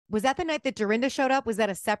was that the night that Dorinda showed up? Was that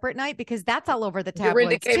a separate night? Because that's all over the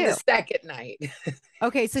Dorinda tabloids came too. the second night.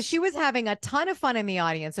 Okay, so she was having a ton of fun in the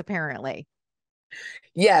audience, apparently.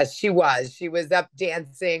 Yes, she was. She was up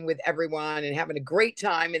dancing with everyone and having a great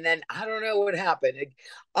time. And then I don't know what happened.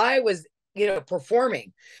 I was,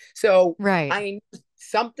 performing. So Right. I knew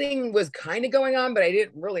something was kind of going on, but I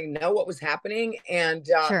didn't really know what was happening. And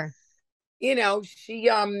Sure. she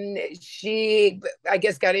I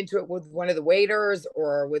guess got into it with one of the waiters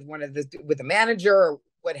or with the manager or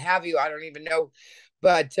what have you. I don't even know.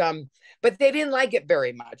 But they didn't like it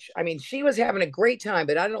very much. I mean, she was having a great time,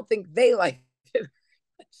 but I don't think they liked it.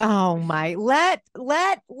 Oh my, let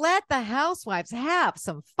the housewives have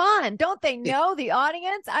some fun. Don't they know the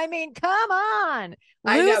audience? I mean, come on.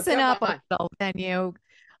 I know, Loosen come up a on. little, venue.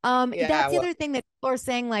 Yeah, That's the well, other thing that people are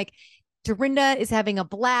saying, like, Dorinda is having a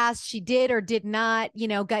blast. She did or did not,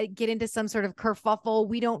 get into some sort of kerfuffle.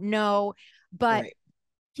 We don't know. But right.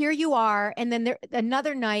 here you are. And then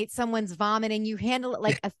another night, someone's vomiting. You handle it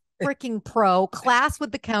like a freaking pro, class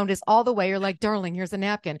with the countess all the way. You're like, darling, here's a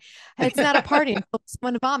napkin. It's not a party until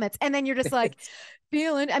someone vomits. And then you're just like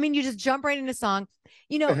feeling, I mean, you just jump right into song.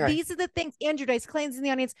 Okay. These are the things. Andrew Dice Clay's in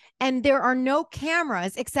the audience, and there are no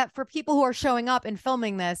cameras except for people who are showing up and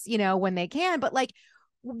filming this, when they can. But like,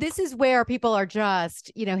 this is where people are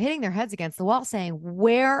just, hitting their heads against the wall saying,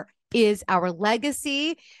 where is our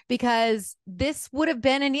legacy? Because this would have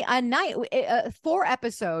been a night, four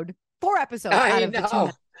episodes out I of the 200 know.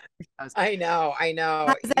 shows. I How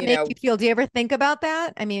know. does that make you feel? Do you ever think about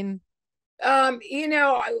that? I mean,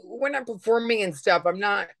 When I'm performing and stuff, I'm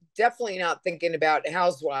not definitely not thinking about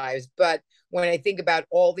housewives, but when I think about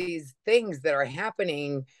all these things that are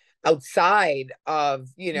happening outside of,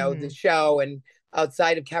 the mhm. show and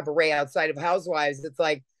outside of Cabaret, outside of housewives, it's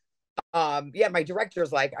like, yeah, my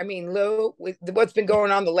director's like, I mean, Lou, with what's been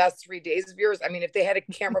going on the last 3 days of yours, I mean, if they had a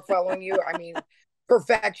camera following you, I mean,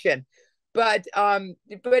 perfection. But I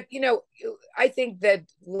think that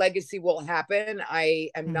legacy will happen. I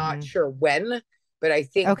am not Mhm. sure when, but I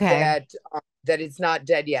think Okay, that it's not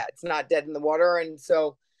dead yet. It's not dead in the water. And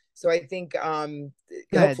so I think good.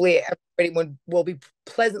 hopefully everyone will be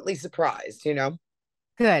pleasantly surprised.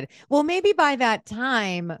 Good. Well, maybe by that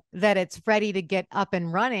time that it's ready to get up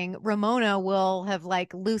and running, Ramona will have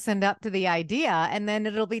like loosened up to the idea, and then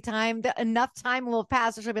it'll be time that enough time will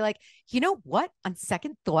pass. She'll be like, you know what? On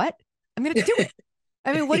second thought, I'm going to do it.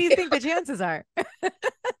 I mean, what do you think the chances are?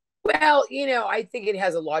 Well, I think it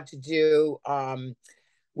has a lot to do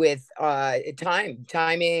with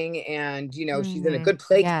timing, and she's in a good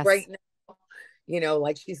place right Yes. now.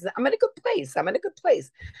 Like she says, I'm in a good place. I'm in a good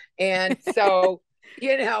place. And so,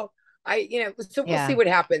 you know, so we'll see Yeah. what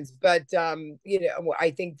happens. But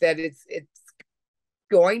I think that it's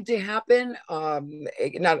going to happen.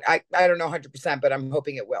 Not I don't know 100%, but I'm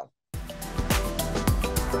hoping it will.